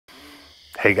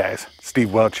Hey guys,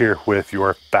 Steve Welch here with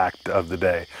your fact of the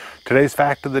day. Today's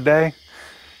fact of the day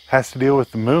has to deal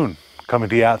with the moon coming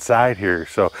to you outside here.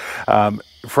 So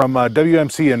from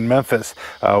WMC in Memphis,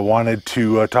 wanted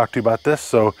to talk to you about this.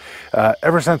 So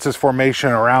ever since its formation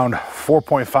around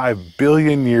 4.5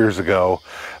 billion years ago,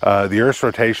 the Earth's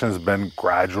rotation has been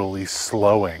gradually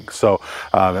slowing. So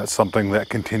that's something that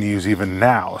continues even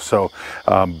now. So,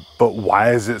 but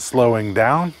why is it slowing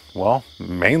down? Well,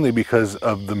 mainly because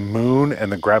of the moon and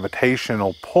the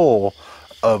gravitational pull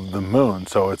of the moon.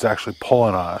 So it's actually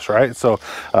pulling on us, right? So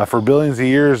for billions of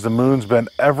years, the moon's been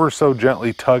ever so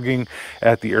gently tugging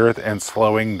at the Earth and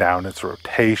slowing down its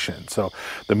rotation. So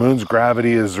the moon's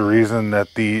gravity is the reason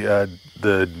that the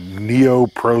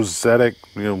neoprothetic,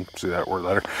 see that word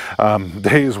letter,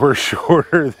 days were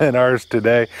shorter than ours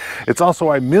today. It's also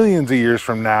why millions of years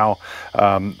from now,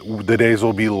 the days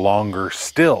will be longer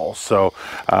still.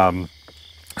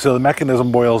 So the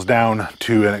mechanism boils down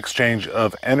to an exchange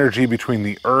of energy between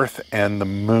the Earth and the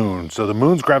moon. So the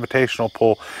moon's gravitational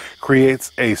pull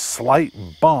creates a slight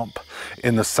bump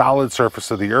in the solid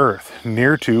surface of the Earth,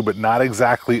 near to but not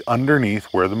exactly underneath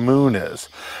where the moon is.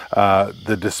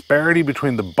 The disparity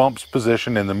between the bump's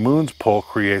position and the moon's pull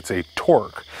creates a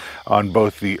torque on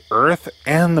both the Earth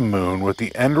and the moon, with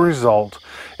the end result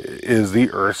is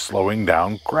the Earth slowing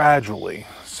down gradually.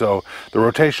 So the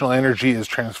rotational energy is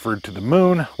transferred to the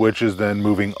moon, which is then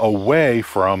moving away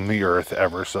from the Earth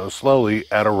ever so slowly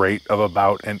at a rate of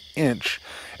about 1.5 inches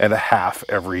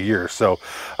every year. So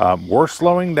we're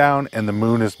slowing down and the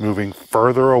moon is moving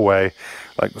further away.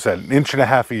 Like I said, 1.5 inches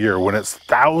a year. When it's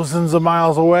thousands of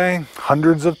miles away,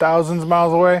 hundreds of thousands of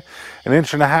miles away,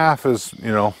 1.5 inches is,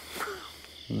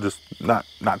 just not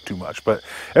too much. But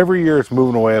every year it's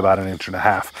moving away about 1.5 inches.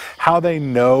 How they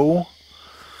know,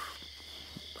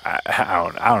 I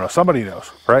don't know. Somebody knows,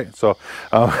 right? So,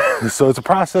 so it's a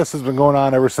process that's been going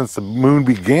on ever since the moon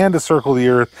began to circle the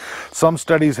Earth. Some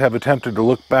studies have attempted to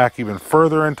look back even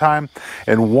further in time,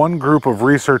 and one group of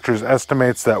researchers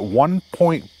estimates that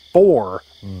 1.4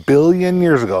 billion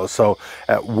years ago, so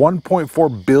at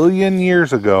 1.4 billion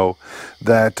years ago,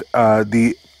 that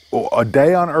a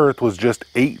day on Earth was just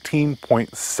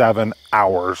 18.7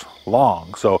 hours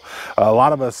long. So a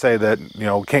lot of us say that,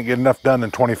 can't get enough done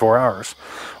in 24 hours.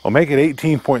 Well, make it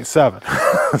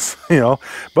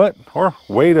 18.7, but, or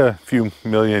wait a few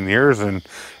million years and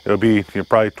it'll be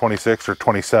probably 26 or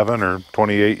 27 or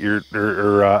 28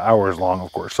 hours long,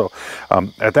 of course. So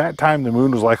at that time, the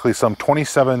moon was likely some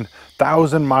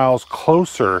 27,000 miles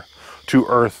closer to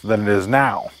Earth than it is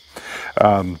now.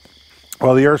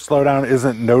 While the Earth's slowdown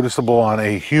isn't noticeable on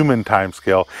a human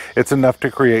timescale, it's enough to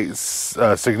create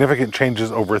significant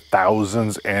changes over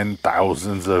thousands and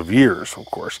thousands of years, of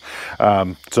course.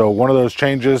 So one of those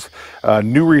changes,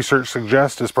 new research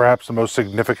suggests, is perhaps the most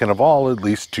significant of all, at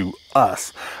least to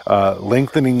us.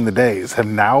 Lengthening the days have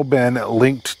now been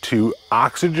linked to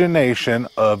oxygenation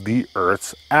of the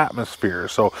Earth's atmosphere.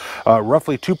 So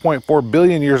roughly 2.4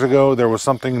 billion years ago, there was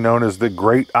something known as the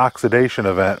Great Oxidation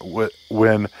Event,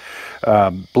 when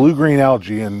blue-green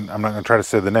algae, and I'm not going to try to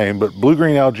say the name, but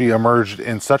blue-green algae emerged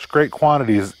in such great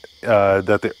quantities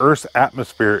that the Earth's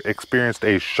atmosphere experienced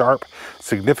a sharp,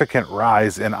 significant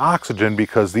rise in oxygen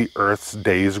because the Earth's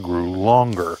days grew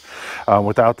longer.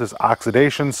 Without this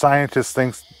oxidation, scientists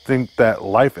think that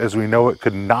life as we know it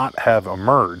could not have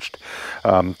emerged.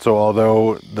 So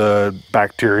although the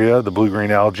bacteria, the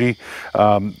blue-green algae,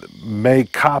 may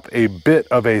cop a bit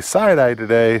of a side-eye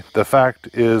today, the fact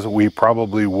is we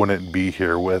probably wouldn't be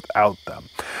here without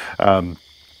them.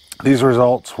 These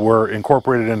results were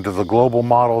incorporated into the global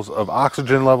models of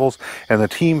oxygen levels, and the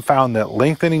team found that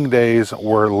lengthening days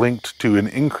were linked to an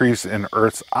increase in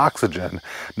Earth's oxygen,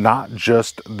 not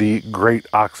just the Great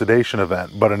Oxidation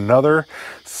Event, but another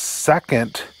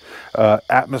second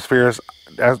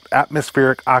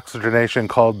atmospheric oxygenation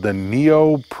called the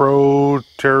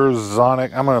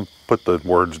neoproterozoic. I'm going to put the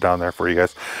words down there for you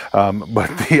guys. But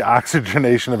the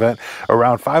oxygenation event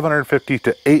around 550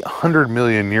 to 800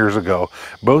 million years ago.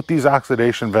 Both these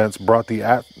oxidation events brought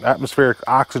the atmospheric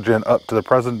oxygen up to the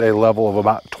present day level of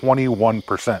about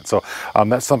 21%. So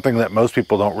that's something that most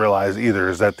people don't realize either,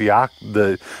 is that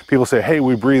the people say, hey,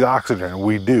 we breathe oxygen.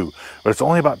 We do, but it's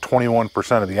only about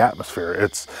 21% of the atmosphere.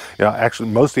 It's, actually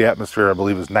most of the atmosphere, I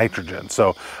believe, is nitrogen.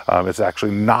 So it's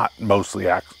actually not mostly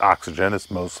oxygen,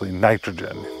 it's mostly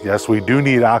nitrogen. Yes, yes, we do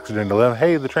need oxygen to live.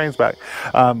 Hey, the train's back.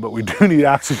 But we do need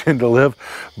oxygen to live.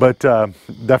 But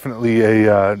definitely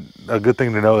a good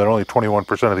thing to know that only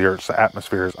 21% of the Earth's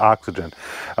atmosphere is oxygen.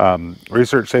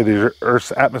 Research say the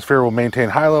Earth's atmosphere will maintain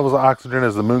high levels of oxygen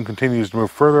as the moon continues to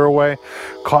move further away,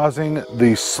 causing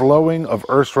the slowing of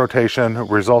Earth's rotation,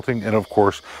 resulting in, of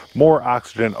course, more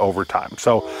oxygen over time.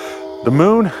 So the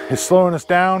moon is slowing us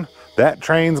down. That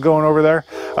train's going over there.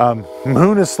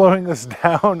 Moon is slowing us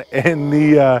down, and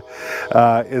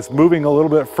it's moving a little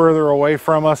bit further away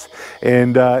from us,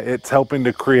 and it's helping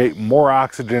to create more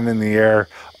oxygen in the air.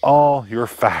 All your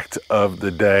fact of the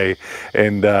day,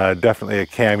 and definitely a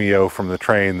cameo from the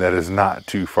train that is not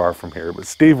too far from here. But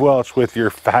Steve Welch with your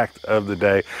fact of the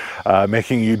day,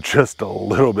 making you just a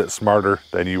little bit smarter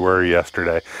than you were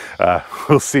yesterday.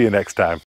 We'll see you next time.